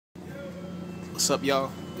What's up,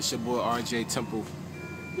 y'all? It's your boy RJ Temple.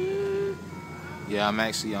 Yeah, I'm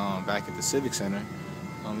actually back at the Civic Center.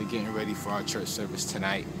 We're getting ready for our church service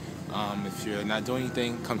tonight. If you're not doing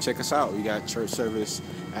anything, come check us out. We got church service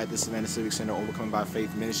at the Savannah Civic Center, Overcoming by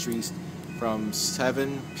Faith Ministries, from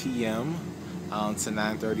 7 p.m. To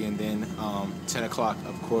 9:30, and then 10 o'clock,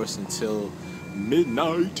 of course, until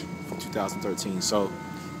midnight for 2013. So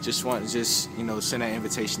just send that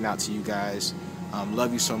invitation out to you guys.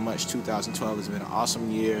 Love you so much. 2012 has been an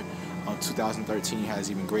awesome year. 2013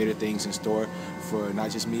 has even greater things in store for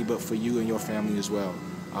not just me, but for you and your family as well.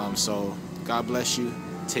 So God bless you.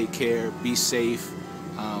 Take care. Be safe.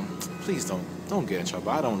 Please don't get in trouble.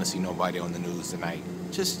 I don't want to see nobody on the news tonight.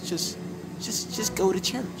 Just go to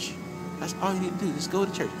church. That's all you need to do. Just go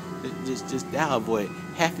to church. That'll avoid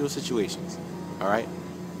half your situations. All right.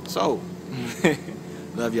 So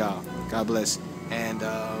love y'all. God bless. And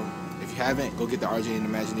if you haven't, go get the RJ and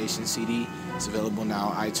Imagination CD. It's available now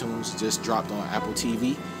on iTunes. Just dropped on Apple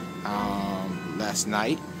TV last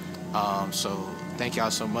night. So thank y'all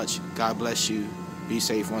so much. God bless you. Be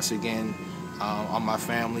safe once again. All my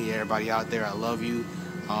family, everybody out there, I love you.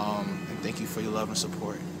 And thank you for your love and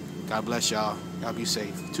support. God bless y'all. Y'all be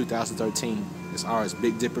safe. 2013 is ours.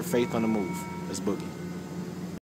 Big Dipper, Faith on the Move. Let's boogie.